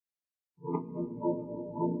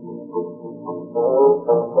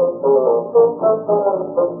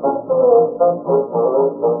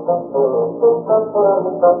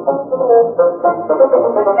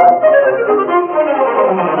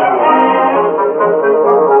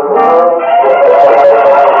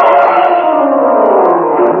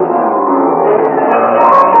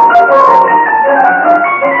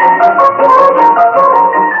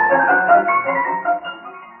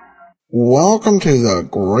Welcome to the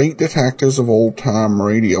Great Detectives of Old Time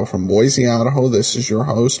Radio from Boise, Idaho. This is your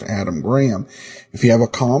host, Adam Graham. If you have a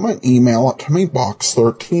comment, email it to me,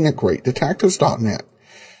 box13@greatdetectives.net.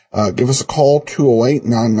 Give us a call,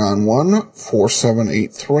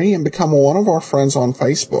 208-991-4783, and become one of our friends on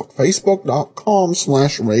Facebook,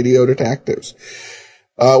 facebook.com/Radio Detectives.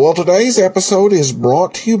 Well, today's episode is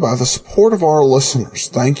brought to you by the support of our listeners.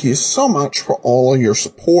 Thank you so much for all of your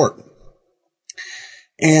support.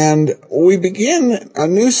 And we begin a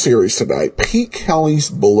new series today, Pete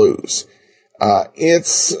Kelly's Blues.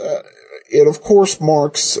 It of course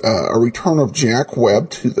marks a return of Jack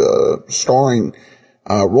Webb to the starring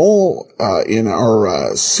role in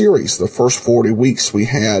our series. The first 40 weeks we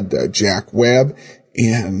had Jack Webb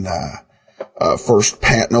in first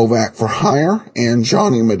Pat Novak for Hire and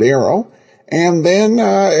Johnny Madero, and then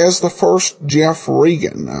as the first Jeff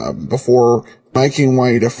Regan before making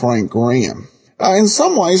way to Frank Graham. In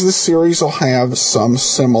some ways, this series will have some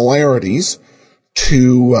similarities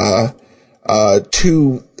to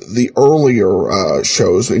the earlier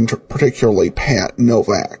shows, particularly Pat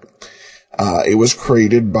Novak. It was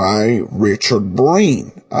created by Richard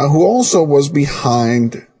Breen, who also was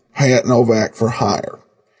behind Pat Novak for Hire.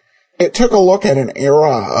 It took a look at an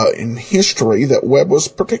era in history that Webb was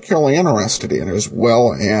particularly interested in, as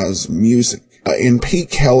well as music. In Pete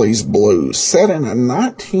Kelly's Blues, set in a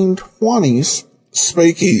 1920s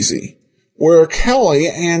speakeasy, where Kelly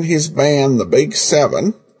and his band, the Big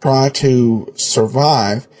Seven, try to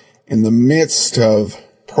survive in the midst of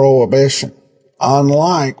Prohibition.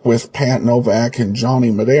 Unlike with Pat Novak and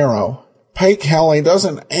Johnny Madero, Pete Kelly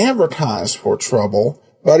doesn't advertise for trouble,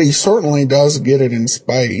 but he certainly does get it in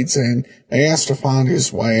spades, and he has to find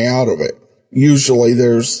his way out of it. Usually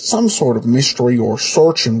there's some sort of mystery or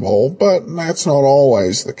search involved, but that's not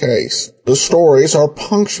always the case. The stories are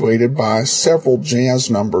punctuated by several jazz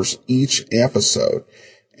numbers each episode,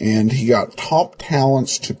 and he got top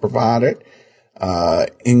talents to provide it,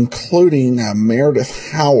 including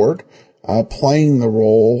Meredith Howard playing the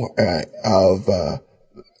role of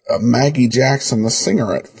Maggie Jackson, the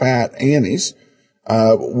singer at Fat Annie's,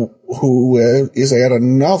 who is at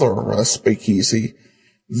another speakeasy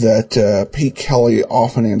that Pete Kelly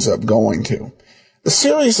often ends up going to. The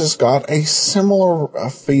series has got a similar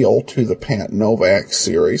feel to the Pat Novak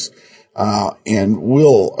series, and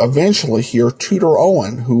we'll eventually hear Tudor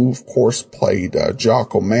Owen, who of course played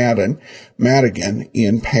Jocko Madigan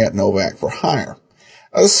in Pat Novak for Hire.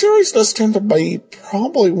 The series does tend to be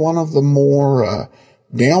probably one of the more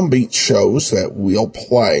downbeat shows that we'll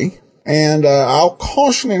play. And I'll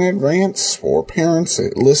caution in advance for parents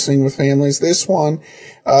listening with families, this one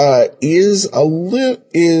is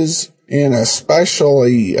an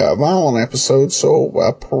especially violent episode, so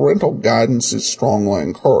parental guidance is strongly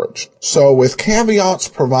encouraged. So with caveats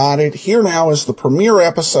provided, here now is the premiere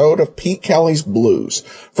episode of Pete Kelly's Blues.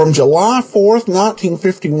 From July 4th,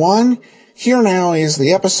 1951, here now is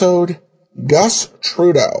the episode Gus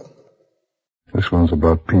Trudeau. This one's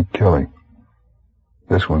about Pete Kelly.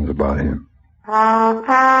 This one's about him. It's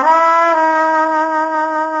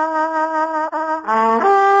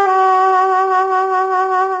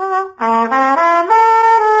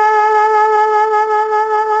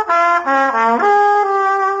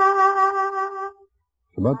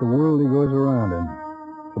about the world he goes around in.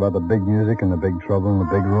 It's about the big music and the big trouble and the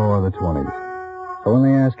big roar of the 20s. So when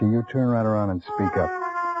they ask you, you turn right around and speak up.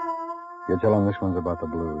 You tell them this one's about the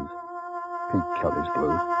blues. Pete Kelly's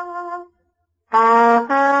Blues.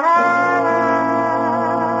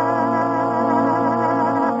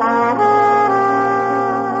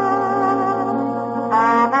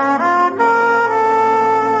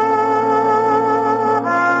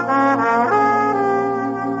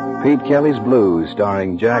 Pete Kelly's Blues,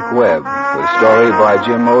 starring Jack Webb, with story by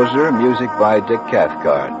Jim Moser, music by Dick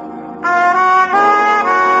Cathcart.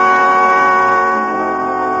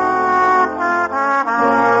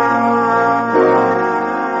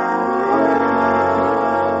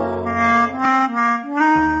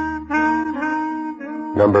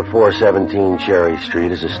 Number 417 Cherry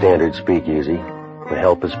Street is a standard speakeasy. The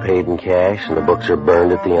help is paid in cash, and the books are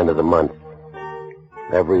burned at the end of the month.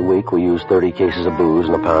 Every week we use 30 cases of booze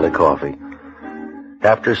and a pound of coffee.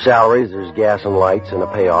 After salaries, there's gas and lights and a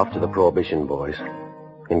payoff to the Prohibition boys.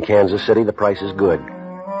 In Kansas City, the price is good.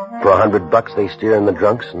 For $100, they steer in the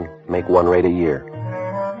drunks and make one rate a year.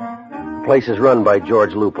 The place is run by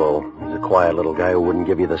George Lupo. He's a quiet little guy who wouldn't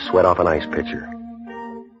give you the sweat off an ice pitcher.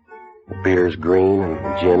 The beer's green and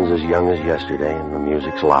the gin's as young as yesterday, and the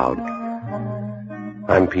music's loud.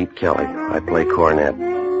 I'm Pete Kelly. I play cornet.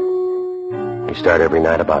 We start every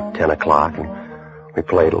night about 10 o'clock, and we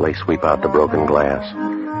play till they sweep out the broken glass.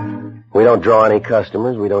 We don't draw any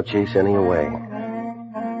customers. We don't chase any away.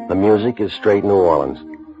 The music is straight New Orleans.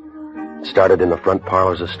 It started in the front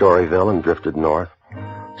parlors of Storyville and drifted north.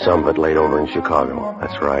 Some of it laid over in Chicago.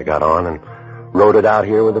 That's where I got on and rode it out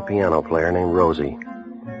here with a piano player named Rosie.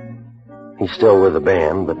 He's still with the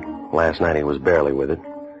band, but last night he was barely with it.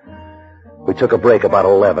 We took a break about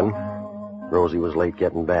 11. Rosie was late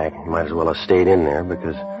getting back. He might as well have stayed in there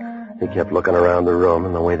because he kept looking around the room,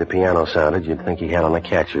 and the way the piano sounded, you'd think he had on a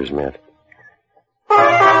catcher's mitt.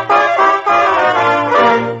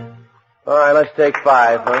 All right, let's take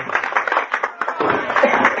 5, huh?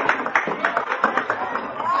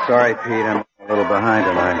 Sorry, Pete, I'm a little behind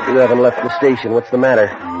tonight. You haven't left the station. What's the matter?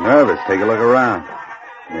 I'm nervous. Take a look around.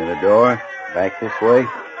 Near the door, back this way.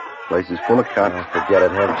 Place is full of cops. Oh, forget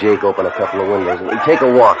it. Have Jake open a couple of windows. And take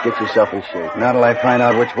a walk. Get yourself in shape. Now till I find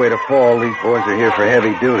out which way to fall, these boys are here for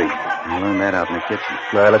heavy duty. I learned that out in the kitchen.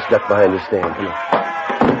 All right, let's duck behind the stand. Come on.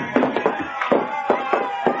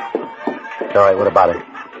 All right, what about it?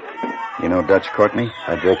 You know Dutch Courtney?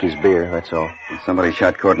 I drink his beer, that's all. Somebody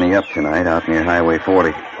shot Courtney up tonight out near Highway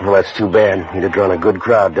 40. Well, that's too bad. He'd have drawn a good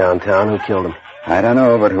crowd downtown. Who killed him? I don't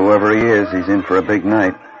know, but whoever he is, he's in for a big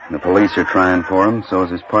night. The police are trying for him, so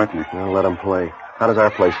is his partner. Well, let him play. How does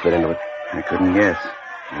our place fit into it? I couldn't guess.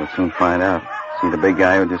 We'll soon find out. See the big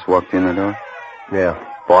guy who just walked in the door? Yeah.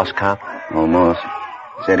 Boss cop? Almost.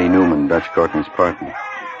 It's Eddie Newman, Dutch Courtney's partner.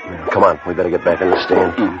 Yeah. Come on, we better get back in the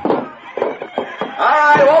stand. All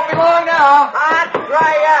right, won't be long now. Hot,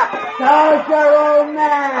 dry up. Soldier, old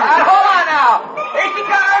man. All right, hold on now. Here she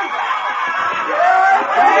comes.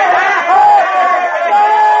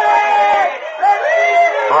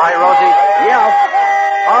 All right, Rosie, yell.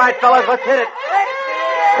 All right, fellas, let's hit it.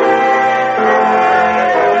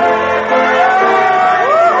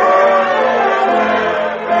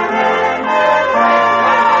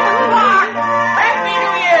 Happy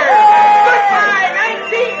New Year. Goodbye,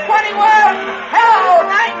 1921. Hello,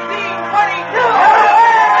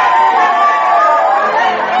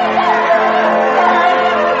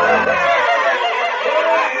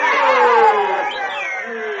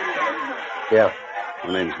 Yeah.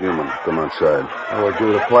 My name's Newman. Come outside. Oh, we're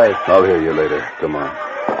due to play. I'll hear you later. Come on.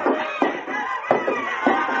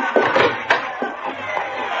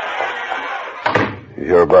 You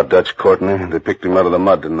hear about Dutch Courtney? They picked him out of the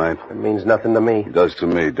mud tonight. It means nothing to me. It does to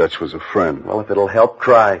me. Dutch was a friend. Well, if it'll help,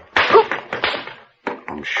 try.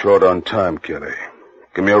 I'm short on time, Kelly.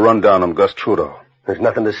 Give me a rundown on Gus Trudeau. There's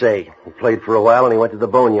nothing to say. He played for a while and he went to the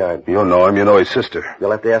boneyard. You know him. You know his sister.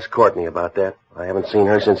 You'll have to ask Courtney about that. I haven't seen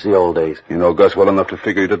her since the old days. You know Gus well enough to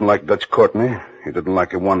figure he didn't like Dutch Courtney. He didn't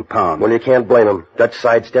like him 1 pound. Well, you can't blame him. Dutch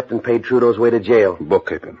sidestepped and paid Trudeau's way to jail.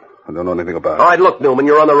 Bookkeeping. I don't know anything about it. All right, look, Newman,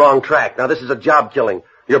 you're on the wrong track. Now, this is a job killing.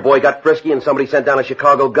 Your boy got frisky and somebody sent down a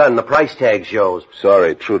Chicago gun. The price tag shows.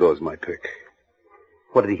 Sorry, Trudeau's my pick.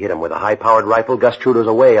 What did he hit him with, a high-powered rifle? Gus Trudeau's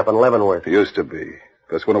away up in Leavenworth. He used to be.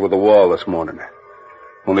 Gus went over the wall this morning.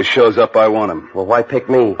 When he shows up, I want him. Well, why pick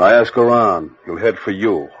me? I ask around. He'll head for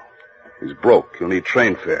you. He's broke. He'll need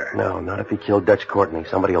train fare. No, not if he killed Dutch Courtney.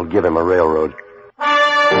 Somebody will give him a railroad.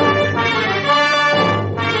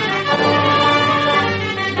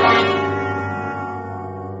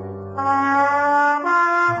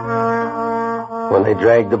 When they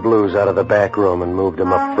dragged the blues out of the back room and moved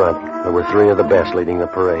them up front, there were 3 of the best leading the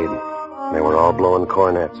parade. They were all blowing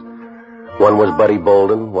cornets. One was Buddy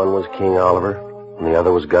Bolden, one was King Oliver, and the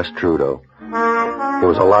other was Gus Trudeau. There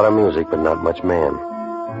was a lot of music, but not much man.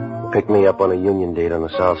 He picked me up on a union date on the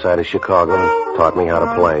south side of Chicago and taught me how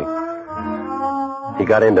to play. He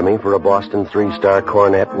got into me for a Boston 3-star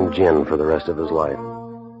cornet and gin for the rest of his life.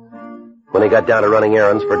 When he got down to running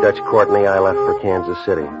errands for Dutch Courtney, I left for Kansas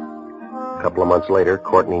City. A couple of months later,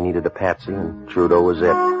 Courtney needed a patsy, and Trudeau was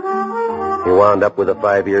it. He wound up with a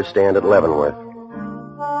 5-year stand at Leavenworth.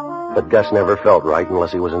 But Gus never felt right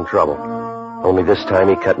unless he was in trouble. Only this time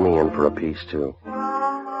he cut me in for a piece, too.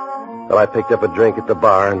 Well, I picked up a drink at the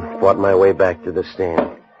bar and fought my way back to the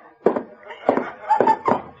stand.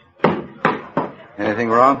 Anything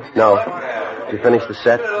wrong? No. Did you finish the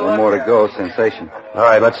set? 1 more to go. Sensation. All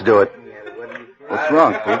right, let's do it. What's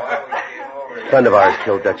wrong, Pete? A friend of ours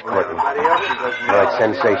killed Dutch Courtney. All right,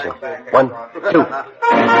 sensation. 1, 2.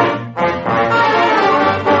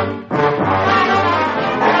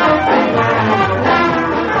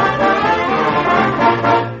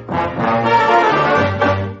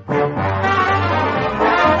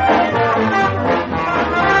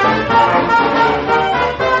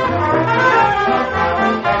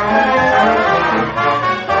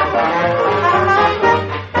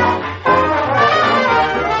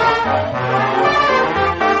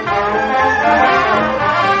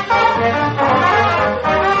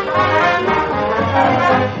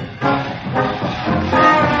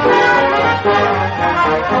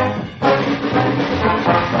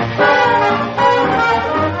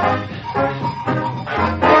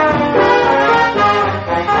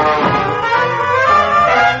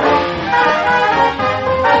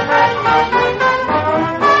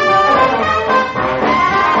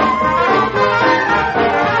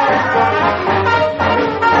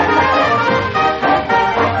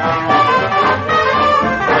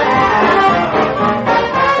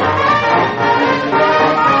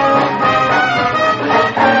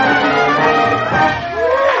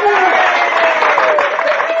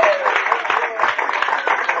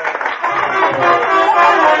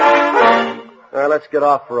 Let's get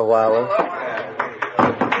off for a while, huh?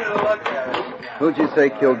 Who'd you say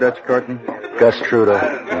killed Dutch Courtney? Gus Trudeau.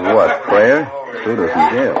 And what, Prayer? Trudeau's in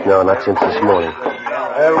jail. No, not since this morning.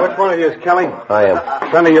 Which one of you is Kelly? I am. A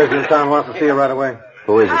friend of yours in town wants to see you right away.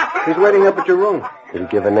 Who is it? He's waiting up at your room. Did he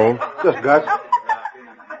give a name? Just Gus.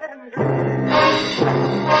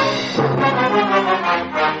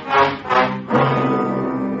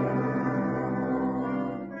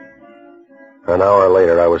 An hour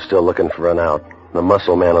later, I was still looking for an out. The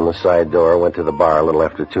muscle man on the side door went to the bar a little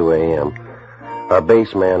after 2 a.m. Our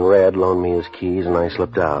bass man, Red, loaned me his keys, and I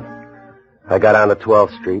slipped out. I got on to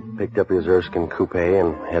 12th Street, picked up his Erskine coupe,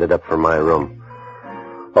 and headed up for my room.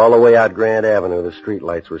 All the way out Grand Avenue, the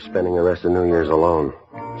streetlights were spending the rest of New Year's alone.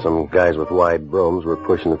 Some guys with wide brooms were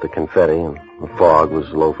pushing at the confetti, and the fog was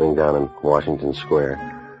loafing down in Washington Square.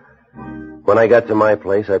 When I got to my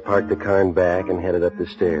place, I parked the car in back and headed up the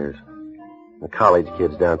stairs. The college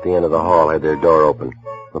kids down at the end of the hall had their door open.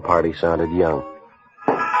 The party sounded young.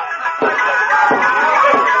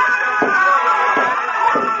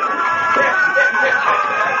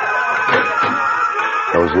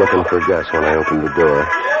 I was looking for Gus when I opened the door,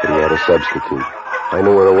 but he had a substitute. I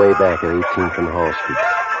knew her way back at 18th and Hall Street.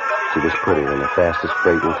 She was pretty and the fastest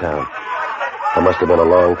freight in town. That must have been a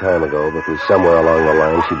long time ago, because somewhere along the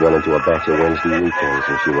line she'd run into a batch of Wednesday weekends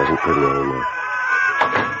and she wasn't pretty anymore.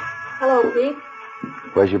 Hello, Pete.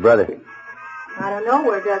 Where's your brother? I don't know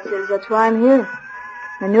where Gus is. That's why I'm here.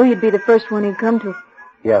 I knew you'd be the first one he'd come to.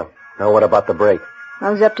 Yeah. Now what about the break? I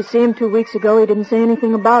was up to see him 2 weeks ago. He didn't say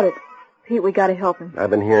anything about it. Pete, we gotta help him. I've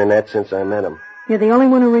been hearing that since I met him. You're the only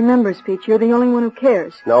one who remembers, Pete. You're the only one who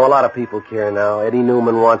cares. No, a lot of people care now. Eddie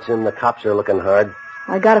Newman wants him. The cops are looking hard.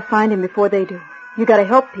 I gotta find him before they do. You gotta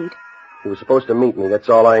help Pete. He was supposed to meet me. That's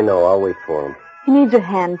all I know. I'll wait for him. He needs a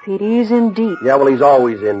hand, Pete. He's in deep. Yeah, well, he's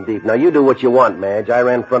always in deep. Now, you do what you want, Madge. I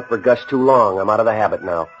ran front for Gus too long. I'm out of the habit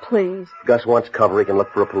now. Please. If Gus wants cover, he can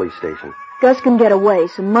look for a police station. Gus can get away.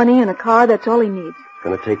 Some money and a car, that's all he needs. It's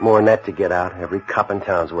going to take more than that to get out. Every cop in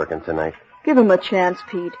town's working tonight. Give him a chance,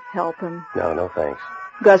 Pete. Help him. No thanks.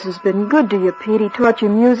 Gus has been good to you, Pete. He taught you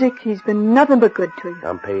music. He's been nothing but good to you.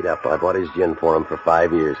 I'm paid up. I bought his gin for him for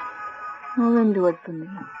 5 years. Well, then do it for me.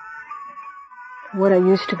 What I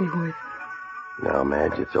used to be worth. Now,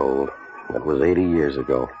 Madge, it's old. That was 80 years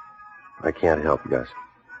ago. I can't help Gus.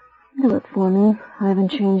 Do it for me. I haven't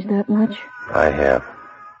changed that much. I have.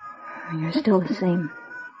 You're still the same.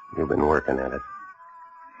 You've been working at it.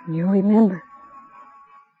 You remember.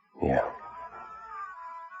 Yeah.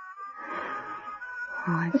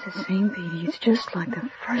 Oh, it's the same, Petey. It's just like the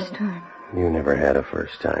first time. You never had a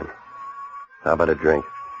first time. How about a drink?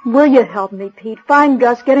 Will you help me, Pete? Find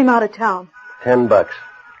Gus. Get him out of town. $10.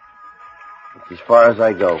 That's as far as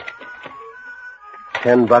I go.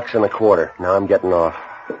 $10.25. Now I'm getting off.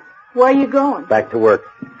 Where are you going? Back to work.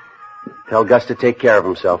 Tell Gus to take care of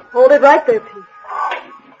himself. Hold it right there, Pete.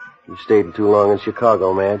 You stayed too long in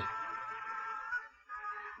Chicago, Madge.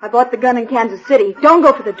 I bought the gun in Kansas City. Don't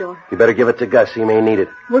go for the door. You better give it to Gus. He may need it.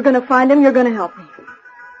 We're going to find him. You're going to help me.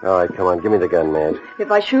 All right, come on. Give me the gun, Madge.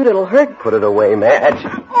 If I shoot, it'll hurt. Put it away, Madge.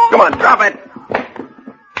 Come on, drop it.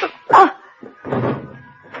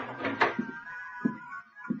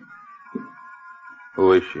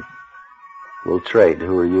 Who is she? We'll trade.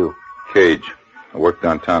 Who are you? Cage. I work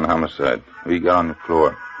downtown homicide. Who you got on the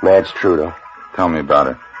floor? Madge Trudeau. Tell me about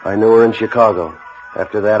her. I knew her in Chicago.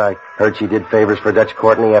 After that, I heard she did favors for Dutch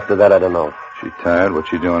Courtney. After that, I don't know. She tired? What's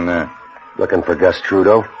she doing there? Looking for Gus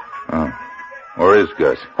Trudeau. Oh. Where is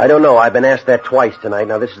Gus? I don't know. I've been asked that twice tonight.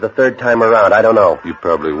 Now, this is the third time around. I don't know. You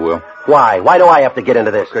probably will. Why? Why do I have to get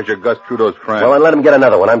into this? Because you're Gus Trudeau's friend. Well, then let him get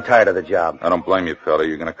another one. I'm tired of the job. I don't blame you, fella.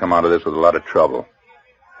 You're going to come out of this with a lot of trouble.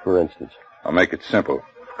 For instance? I'll make it simple.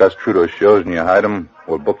 If Gus Trudeau shows and you hide him,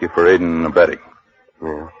 we'll book you for aiding and abetting.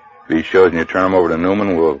 Yeah. If he shows and you turn him over to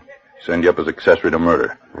Newman, we'll send you up as accessory to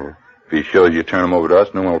murder. Yeah. If he shows you turn him over to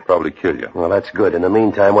us, Newman will probably kill you. Well, that's good. In the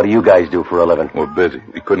meantime, what do you guys do for a living? We're busy.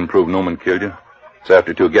 We couldn't prove Newman killed you. It's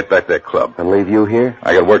after 2. Get back that club. And leave you here?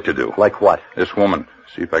 I got work to do. Like what? This woman.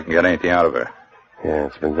 See if I can get anything out of her. Yeah,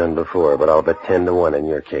 it's been done before, but I'll bet 10 to 1 in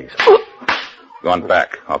your case. Go on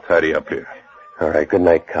back. I'll tidy up here. All right, good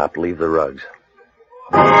night, cop. Leave the rugs.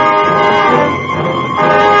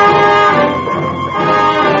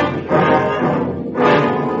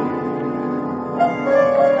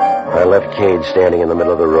 I left Cage standing in the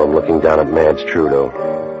middle of the room looking down at Mads Trudeau.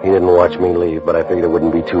 He didn't watch me leave, but I figured it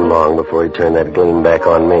wouldn't be too long before he turned that gleam back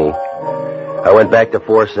on me. I went back to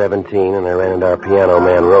 417, and I ran into our piano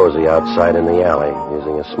man, Rosie, outside in the alley,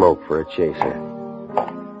 using a smoke for a chaser.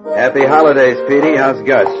 Happy holidays, Petey. How's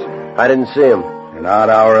Gus? I didn't see him. An odd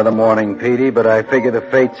hour of the morning, Petey, but I figure the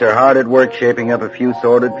fates are hard at work shaping up a few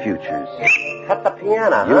sordid futures. Cut the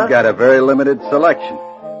piano, huh? You've got a very limited selection.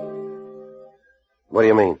 What do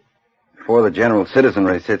you mean? Before the general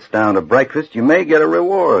citizenry sits down to breakfast, you may get a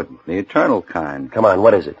reward, the eternal kind. Come on,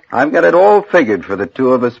 what is it? I've got it all figured for the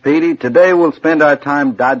two of us, Petey. Today we'll spend our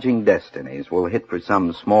time dodging destinies. We'll hit for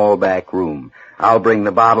some small back room. I'll bring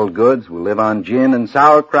the bottled goods. We'll live on gin and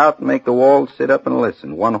sauerkraut and make the walls sit up and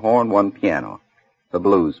listen. One horn, one piano. The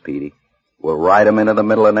blues, Petey. We'll ride 'em into the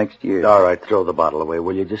middle of next year. All right, throw the bottle away,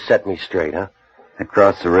 will you? Just set me straight, huh?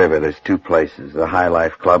 Across the river, there's 2 places, the High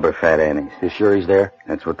Life Club or Fat Annie's. You sure he's there?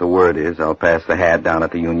 That's what the word is. I'll pass the hat down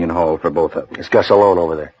at the Union Hall for both of you. Is Gus alone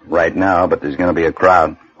over there? Right now, but there's going to be a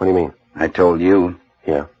crowd. What do you mean? I told you.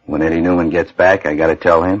 Yeah. When Eddie Newman gets back, I got to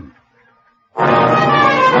tell him.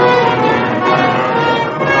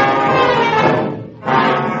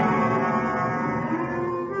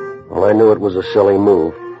 Well, I knew it was a silly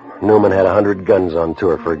move. Newman had 100 guns on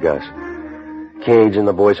tour for Gus. Cage and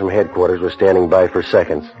the boys from headquarters were standing by for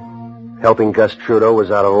seconds. Helping Gus Trudeau was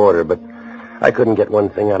out of order, but I couldn't get one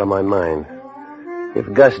thing out of my mind.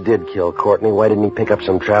 If Gus did kill Courtney, why didn't he pick up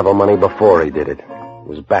some travel money before he did it? It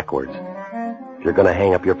was backwards. If you're going to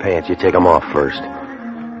hang up your pants, you take them off first.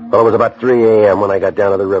 Well, it was about 3 a.m. when I got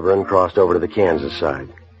down to the river and crossed over to the Kansas side.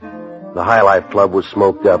 The High Life Club was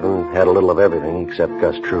smoked up and had a little of everything except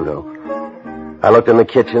Gus Trudeau. I looked in the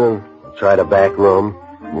kitchen and tried a back room,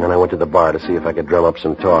 and then I went to the bar to see if I could drum up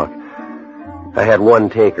some talk. I had one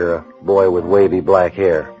taker, a boy with wavy black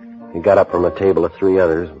hair. He got up from a table of 3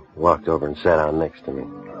 others and walked over and sat down next to me.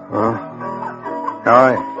 All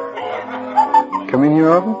right. Come in here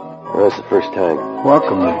often? Well, that's the first time.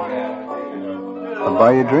 Welcome, then. I'll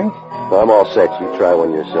buy you a drink? Well, I'm all set. You try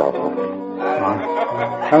one yourself.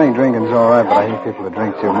 I think drinking's all right, but I hate people that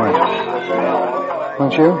drink too much.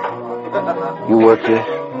 Don't you? You work here?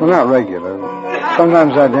 Well, not regular.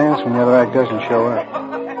 Sometimes I dance when the other act doesn't show up.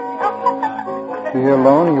 You here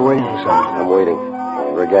alone or you waiting for someone? I'm waiting.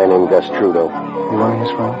 For a guy named Gus Trudeau. You one of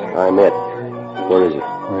his friends? I'm Ed. Where is he?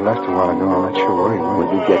 Well, he left a while ago. I'm not sure where he went.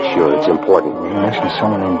 Well, you get sure. It's important. You mentioned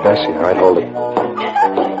someone named Bessie. All right, hold it.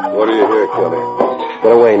 What do you hear, Kelly?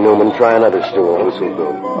 Get away, Newman. Try another stool. This'll do.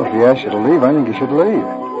 Well, if he asked you to leave, I think you should leave.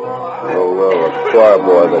 Oh, well, a choir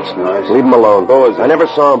boy, that's nice. Leave him alone. Who is he? I never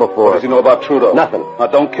saw him before. What does he know about Trudeau? Nothing. Now,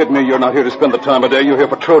 don't kid me. You're not here to spend the time of day. You're here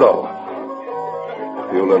for Trudeau.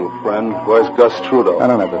 You little friend. Where's Gus Trudeau? I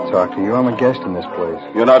don't have to talk to you. I'm a guest in this place.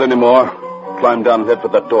 You're not anymore. Climb down and head for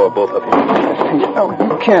that door, both of you.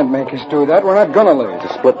 You can't make us do that. We're not gonna leave.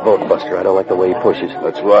 It's a split vote, Buster. I don't like the way he pushes.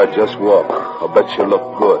 That's right. Just walk. I'll bet you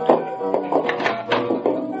look good.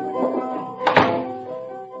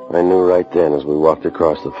 I knew right then as we walked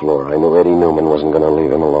across the floor, I knew Eddie Newman wasn't going to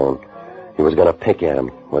leave him alone. He was going to pick at him,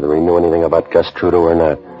 whether he knew anything about Gus Trudeau or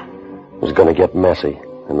not. It was going to get messy,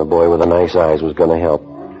 and the boy with the nice eyes was going to help.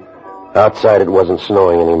 Outside it wasn't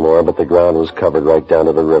snowing anymore, but the ground was covered right down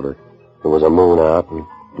to the river. There was a moon out, and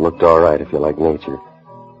it looked all right if you like nature.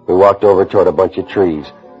 We walked over toward a bunch of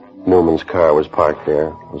trees. Newman's car was parked there.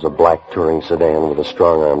 It was a black touring sedan with a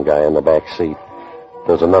strong-arm guy in the back seat.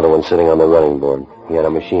 There was another one sitting on the running board. He had a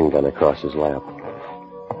machine gun across his lap.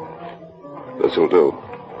 This'll do.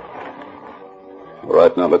 All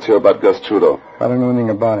right, now let's hear about Gus Trudeau. I don't know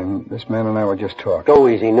anything about him. This man and I were just talking. Go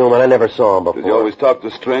easy, Newman. I never saw him before. Did you always talk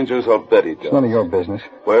to strangers? I'll bet he does. It's none of your business.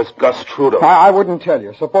 Where's Gus Trudeau? I wouldn't tell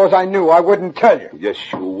you. Suppose I knew, I wouldn't tell you. Yes,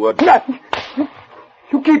 you would.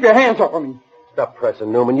 You keep your hands off of me. Stop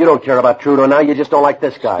pressing, Newman. You don't care about Trudeau now. You just don't like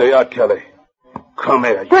this guy. Stay out, Kelly. Come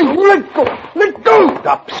here. Hey, let go! Let go!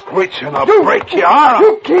 Stop screeching. I'll break your arm.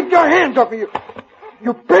 You keep your hands off of you.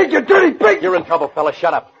 You pig, you dirty pig! You're in trouble, fella.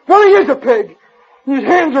 Shut up. Well, he is a pig. His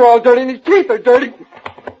hands are all dirty and his teeth are dirty.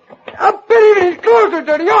 I bet even his clothes are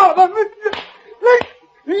dirty. All of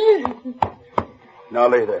them. Now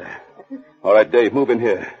lay there. All right, Dave, move in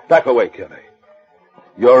here. Back away, Kelly.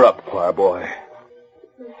 You're up, choir boy.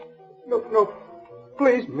 No.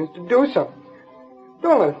 Please, mister, do something.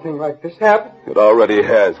 Don't let a thing like this happen. It already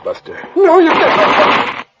has, Buster. No, you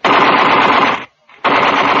can't.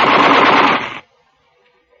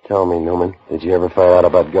 Tell me, Newman, did you ever find out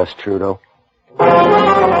about Gus Trudeau?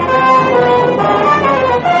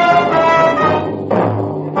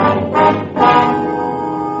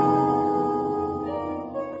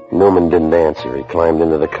 Newman didn't answer. He climbed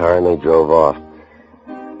into the car and they drove off.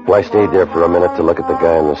 Well, I stayed there for a minute to look at the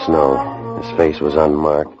guy in the snow. His face was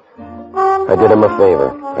unmarked. I did him a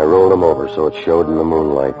favor. I rolled him over so it showed in the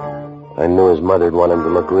moonlight. I knew his mother'd want him to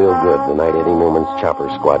look real good the night Eddie Newman's chopper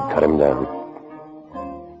squad cut him down.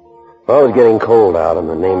 Well, it was getting cold out, and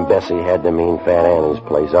the name Bessie had to mean Fat Annie's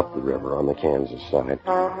place up the river on the Kansas side.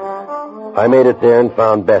 I made it there and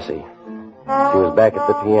found Bessie. She was back at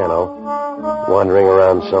the piano, wandering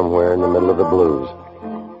around somewhere in the middle of the blues.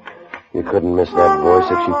 You couldn't miss that voice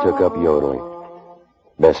if she took up yodeling.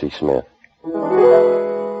 Bessie Smith.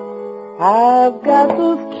 I've got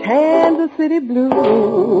those Kansas City blues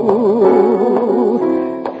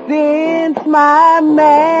since my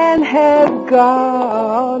man has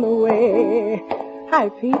gone away. Hi,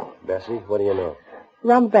 Pete. Bessie, what do you know?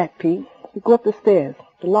 Round the back, Pete. You go up the stairs,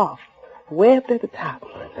 the loft, way up there at the top.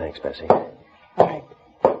 All right, thanks, Bessie. All right.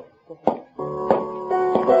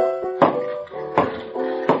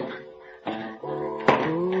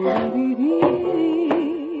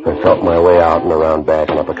 I felt my way out and around back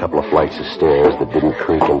and up a couple of flights of stairs that didn't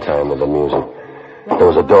creak in time with the music. There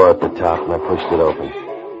was a door at the top, and I pushed it open.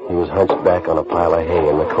 He was hunched back on a pile of hay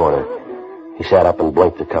in the corner. He sat up and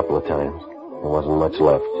blinked a couple of times. There wasn't much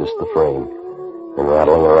left, just the frame. And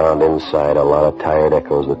rattling around inside, a lot of tired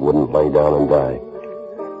echoes that wouldn't lay down and die.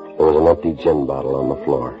 There was an empty gin bottle on the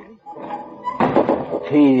floor.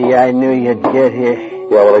 Petey, I knew you'd get here.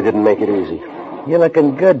 Yeah, well, I didn't make it easy. You're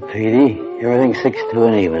looking good, Petey. Everything's 6-2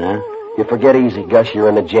 and even, huh? You forget easy, Gus. You're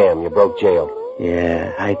in a jam. You broke jail.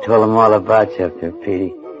 Yeah, I told him all about you up there,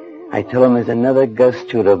 Petey. I told him there's another Gus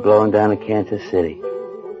Trudeau blowing down to Kansas City.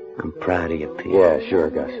 I'm proud of you, Pete. Yeah, sure,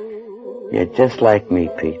 Gus. You're just like me,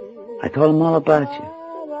 Pete. I told him all about you.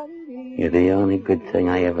 You're the only good thing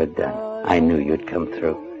I ever done. I knew you'd come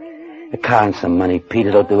through. A car and some money, Pete,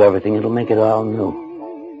 it'll do everything. It'll make it all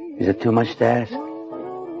new. Is it too much to ask?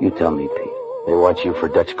 You tell me, Pete. They want you for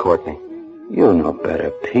Dutch Courtney. You know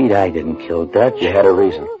better, Pete. I didn't kill Dutch. You had a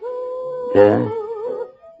reason. Did I?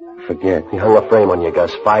 Forget. He hung a frame on you,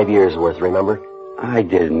 Gus. 5 years worth, remember? I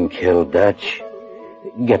didn't kill Dutch.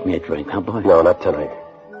 Get me a drink, huh, boy? No, not tonight.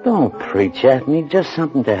 Don't preach at me. Just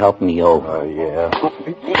something to help me over. Oh, yeah.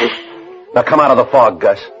 Now come out of the fog,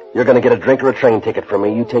 Gus. You're going to get a drink or a train ticket from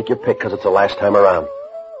me. You take your pick because it's the last time around.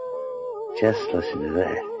 Just listen to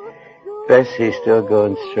that. Bessie's still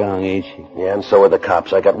going strong, ain't she? Yeah, and so are the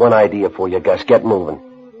cops. I got one idea for you, Gus. Get moving.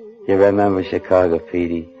 You remember Chicago,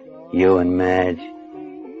 Petey? You and Madge.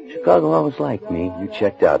 Chicago always liked me. You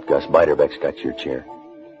checked out, Gus. Biderbeck's got your chair.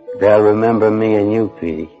 They'll remember me and you,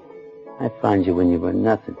 Petey. I found you when you were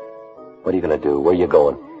nothing. What are you going to do? Where you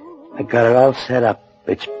going? I got it all set up.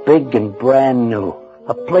 It's big and brand new.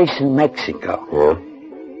 A place in Mexico. Yeah?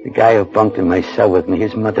 The guy who bunked in my cell with me,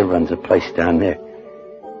 his mother runs a place down there.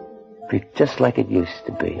 Be just like it used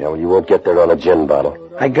to be. Yeah, well, you won't get there on a gin bottle.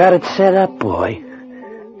 I got it set up, boy.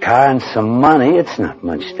 Car and some money, it's not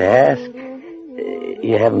much to ask.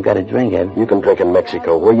 You haven't got a drink, have you? You can drink in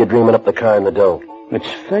Mexico. Where you dreaming up the car and the dough? It's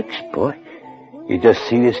fixed, boy. You just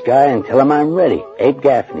see this guy and tell him I'm ready. Abe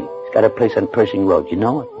Gaffney. He's got a place on Pershing Road. You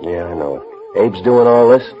know it? Yeah, I know it. Abe's doing all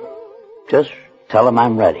this? Just tell him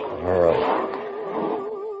I'm ready. All right.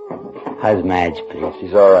 How's Madge, Pete?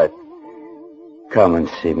 She's all right. Come and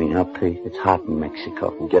see me, huh, Pete? It's hot in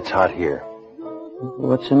Mexico. It gets hot here.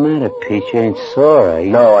 What's the matter, Pete? You ain't sore, are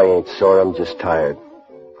you? No, I ain't sore. I'm just tired.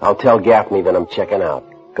 I'll tell Gaffney that I'm checking out.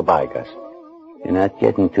 Goodbye, Gus. You're not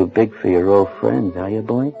getting too big for your old friends, are you,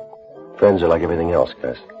 boy? Friends are like everything else,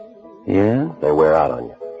 Gus. Yeah? They wear out on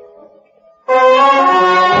you.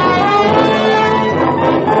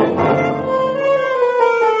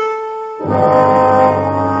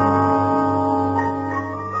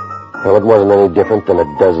 Well, it wasn't any different than a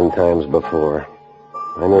dozen times before.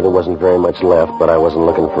 I knew there wasn't very much left, but I wasn't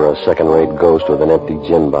looking for a second-rate ghost with an empty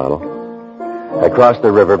gin bottle. I crossed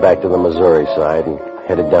the river back to the Missouri side and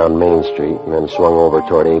headed down Main Street and then swung over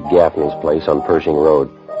toward Abe Gaffney's place on Pershing Road.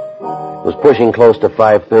 It was pushing close to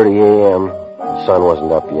 5:30 a.m. The sun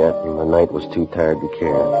wasn't up yet, and the night was too tired to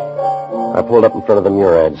care. I pulled up in front of the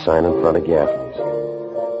Murad sign in front of Gaffney's.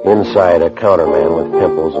 Inside, a counterman with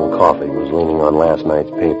pimples and coffee was leaning on last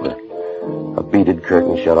night's paper. A beaded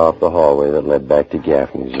curtain shut off the hallway that led back to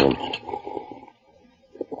Gaffney's room.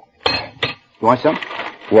 You want some?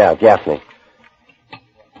 Yeah, Gaffney.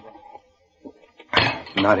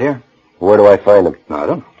 Not here. Where do I find him? I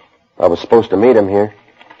don't. I was supposed to meet him here.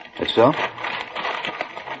 That's so?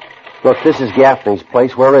 Look, this is Gaffney's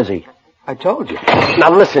place. Where is he? I told you.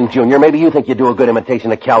 Now listen, Junior, maybe you think you do a good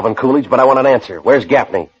imitation of Calvin Coolidge, but I want an answer. Where's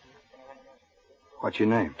Gaffney? What's your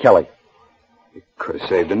name? Kelly. You could have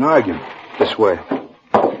saved an argument. This way.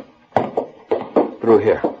 Through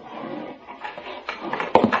here.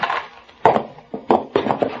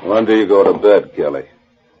 When do you go to bed, Kelly?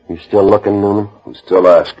 You still looking, Newman? I'm still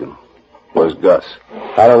asking. Where's Gus?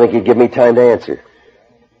 I don't think you'd give me time to answer.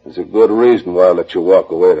 There's a good reason why I let you walk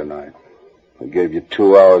away tonight. I gave you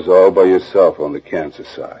 2 hours all by yourself on the Kansas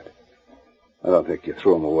side. I don't think you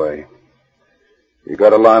threw him away. You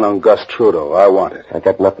got a line on Gus Trudeau. I want it. I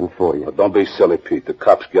got nothing for you. But don't be silly, Pete. The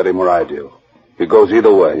cops get him or I do. It goes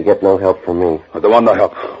either way. You get no help from me. I don't want no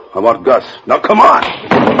help. I want Gus. Now, come on!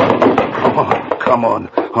 Come on, come on.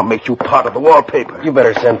 I'll make you part of the wallpaper. You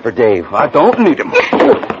better send for Dave. I don't need him.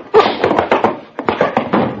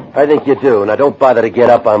 I think you do. Now, don't bother to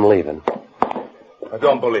get up. I'm leaving. I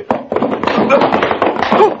don't believe it.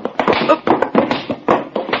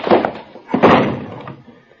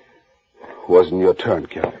 Wasn't your turn,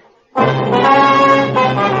 Kelly.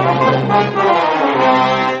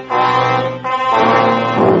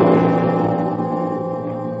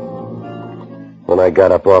 When I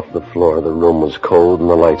got up off the floor, the room was cold and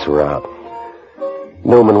the lights were out.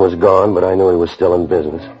 Newman was gone, but I knew he was still in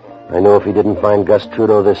business. I knew if he didn't find Gus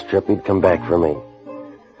Trudeau this trip, he'd come back for me.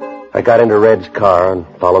 I got into Red's car and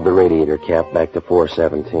followed the radiator cap back to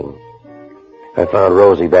 417. I found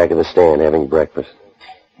Rosie back at the stand having breakfast.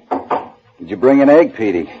 Did you bring an egg,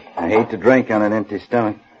 Petey? I hate to drink on an empty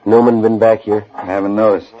stomach. Newman been back here? I haven't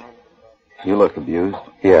noticed. You look abused.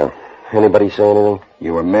 Yeah. Anybody say anything?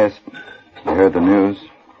 You were missed. You heard the news.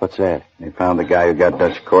 What's that? They found the guy who got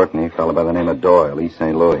Dutch Courtney, a fellow by the name of Doyle, East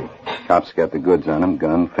St. Louis. Cops got the goods on him,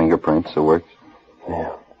 gun, fingerprints, the works.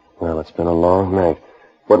 Yeah. Well, it's been a long night.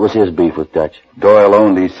 What was his beef with Dutch? Doyle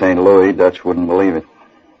owned East St. Louis. Dutch wouldn't believe it.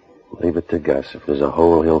 Leave it to Gus. If there's a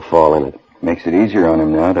hole, he'll fall in it. Makes it easier on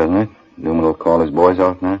him now, doesn't it? Newman will call his boys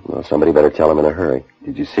off now? Well, somebody better tell him in a hurry.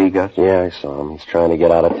 Did you see Gus? Yeah, I saw him. He's trying to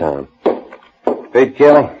get out of town. Pete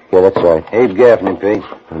Kelly? Yeah, that's right. Abe Gaffney, Pete.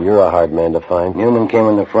 Well, you're a hard man to find. Newman came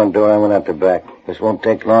in the front door. I went out the back. This won't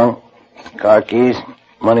take long. Car keys,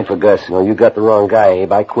 money for Gus. No, you got the wrong guy,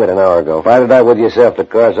 Abe. I quit an hour ago. Fight it out with yourself. The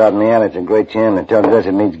car's out in the alley. It's a great chance. And tell Gus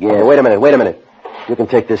it needs gas. Hey, wait a minute. You can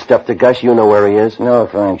take this stuff to Gus. You know where he is. No,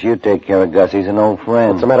 thanks. You take care of Gus. He's an old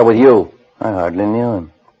friend. What's the matter with you? I hardly knew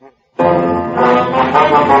him.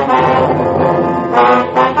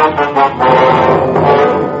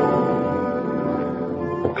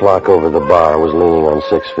 The clock over the bar was leaning on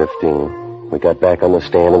 6:15. We got back on the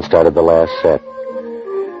stand and started the last set.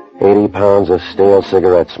 80 pounds of stale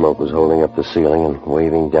cigarette smoke was holding up the ceiling and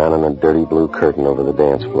waving down on a dirty blue curtain over the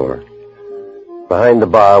dance floor. Behind the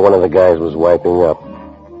bar, one of the guys was wiping up.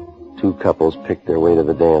 Two couples picked their way to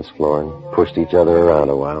the dance floor and pushed each other around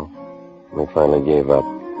a while. They finally gave up.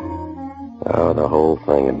 Oh, the whole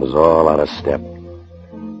thing, it was all out of step.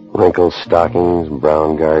 Wrinkled stockings,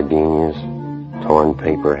 brown gardenias, torn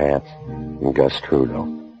paper hats, and Gus Trudeau.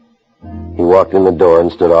 He walked in the door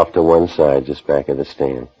and stood off to one side, just back of the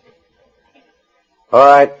stand. All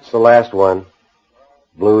right, it's the last one.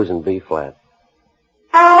 Blues in B flat.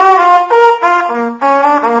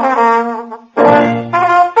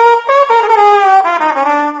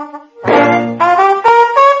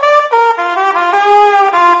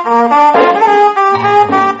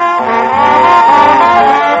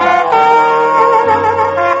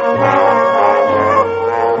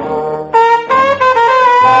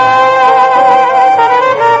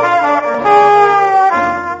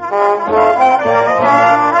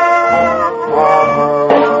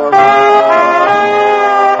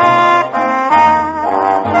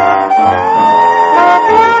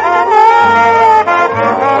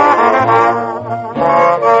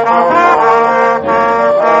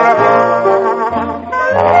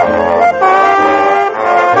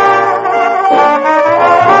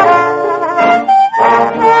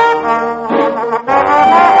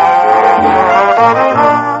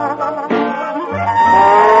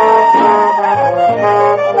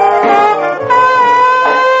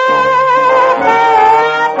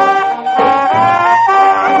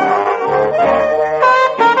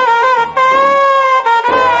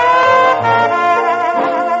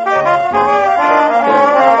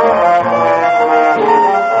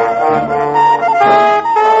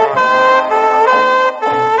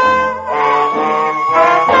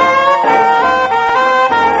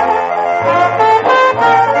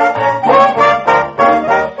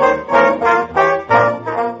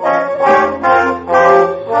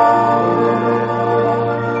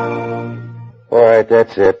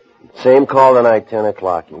 that's it. Same call tonight, 10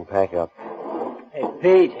 o'clock. You can pack up. Hey,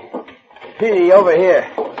 Pete. Petey, over here.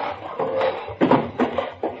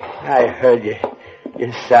 I heard you.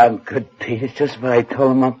 You sound good, Pete. It's just what I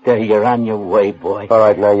told him up there. You're on your way, boy. All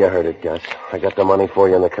right, now you heard it, Gus. I got the money for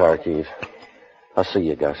you in the car keys. I'll see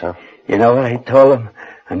you, Gus, huh? You know what I told him?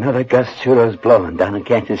 Another Gus Trudeau's blowing down in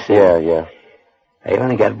Kansas City. Yeah. I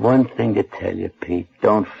only got one thing to tell you, Pete.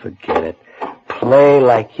 Don't forget it. Play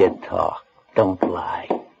like you talk. Don't lie.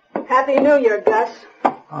 Happy New Year, Gus.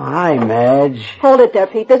 Oh, hi, Madge. Hold it there,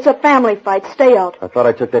 Pete. This is a family fight. Stay out. I thought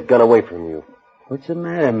I took that gun away from you. What's the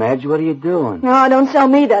matter, Madge? What are you doing? No, don't sell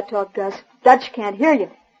me that talk, Gus. Dutch can't hear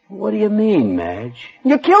you. What do you mean, Madge?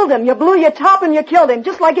 You killed him. You blew your top and you killed him,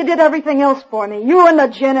 just like you did everything else for me. You and the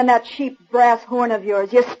gin and that cheap brass horn of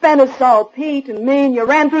yours. You spent us all, Pete and me, and you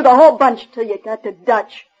ran through the whole bunch till you got to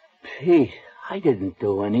Dutch. Pete, I didn't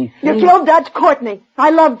do anything. You killed Dutch Courtney. I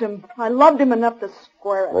loved him. I loved him enough to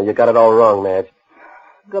square it. Well, you got it all wrong, Madge.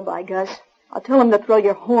 Goodbye, Gus. I'll tell him to throw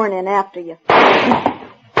your horn in after you.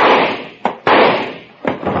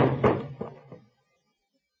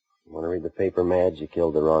 Want to read the paper, Madge? You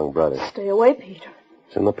killed the wrong brother. Stay away, Peter.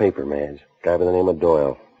 It's in the paper, Madge. Guy by the name of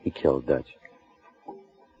Doyle. He killed Dutch.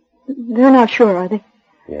 They're not sure, are they?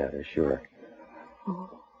 Yeah, they're sure.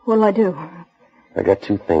 What'll I do? I got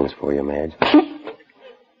two things for you, Madge.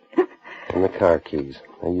 And the car keys.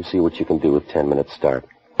 Now you see what you can do with 10 minutes start.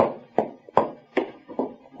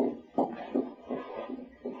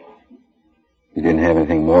 You didn't have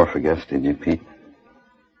anything more for Gus, did you, Pete?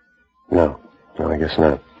 No, I guess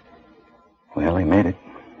not. Well, he made it.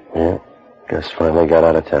 Yeah, Gus finally got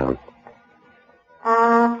out of town.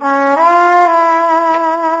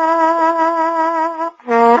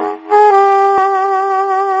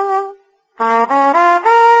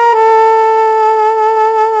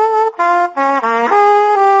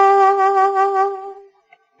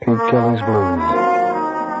 Pete Kelly's Blues.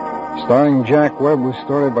 Starring Jack Webb with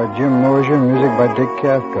story by Jim Mosier, music by Dick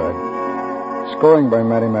Cathcart. Scoring by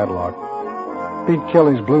Matty Matlock. Pete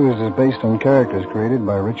Kelly's Blues is based on characters created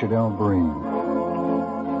by Richard L. Breen.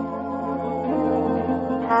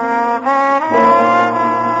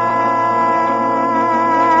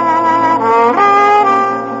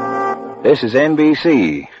 This is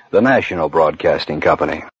NBC, the national broadcasting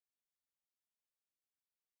company.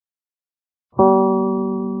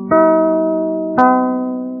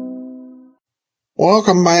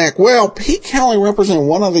 Welcome back. Well, Pete Kelly represents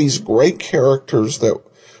one of these great characters that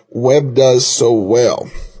Webb does so well.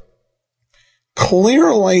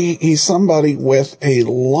 Clearly, he's somebody with a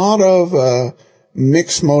lot of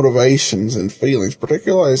mixed motivations and feelings,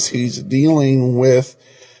 particularly as he's dealing with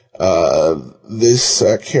this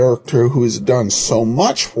character who has done so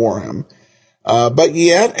much for him, but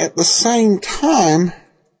yet at the same time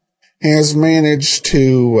has managed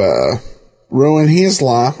to ruin his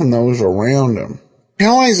life and those around him.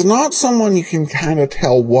 Kelly's not someone you can kind of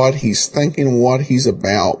tell what he's thinking, what he's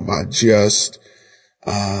about by just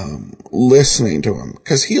listening to him,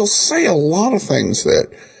 because he'll say a lot of things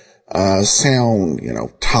that sound,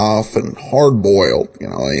 tough and hard-boiled.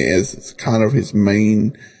 It's kind of his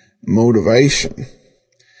main motivation.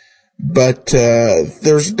 But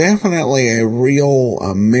there's definitely a real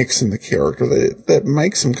mix in the character that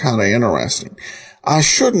makes him kind of interesting. I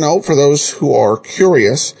should note, for those who are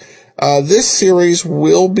curious, this series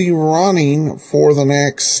will be running for the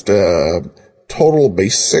next total will be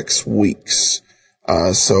 6 weeks.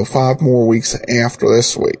 So 5 more weeks after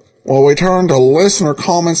this week. Well, we turn to listener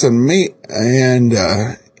comments and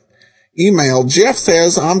email. Jeff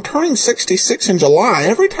says, I'm turning 66 in July.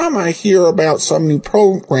 Every time I hear about some new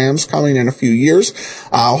programs coming in a few years,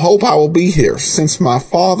 I hope I will be here. Since my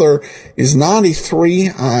father is 93,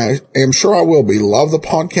 I am sure I will be. Love the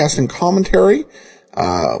podcast and commentary.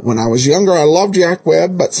 When I was younger, I loved Jack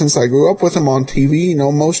Webb, but since I grew up with him on TV,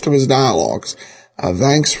 know most of his dialogues.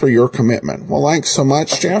 Thanks for your commitment. Well, thanks so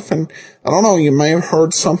much, Jeff. And I don't know, you may have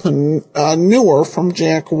heard something newer from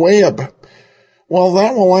Jack Webb. Well,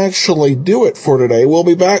 that will actually do it for today. We'll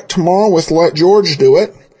be back tomorrow with Let George Do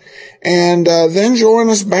It. And then join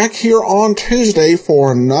us back here on Tuesday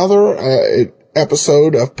for another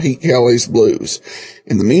episode of Pete Kelly's Blues.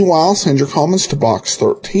 In the meanwhile, send your comments to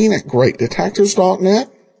box13@greatdetectives.net.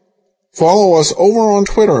 Follow us over on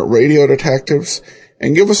Twitter at Radio Detectives,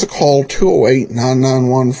 and give us a call,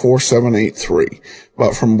 208-991-4783.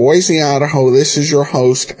 But from Boise, Idaho, this is your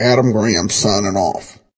host, Adam Graham, signing off.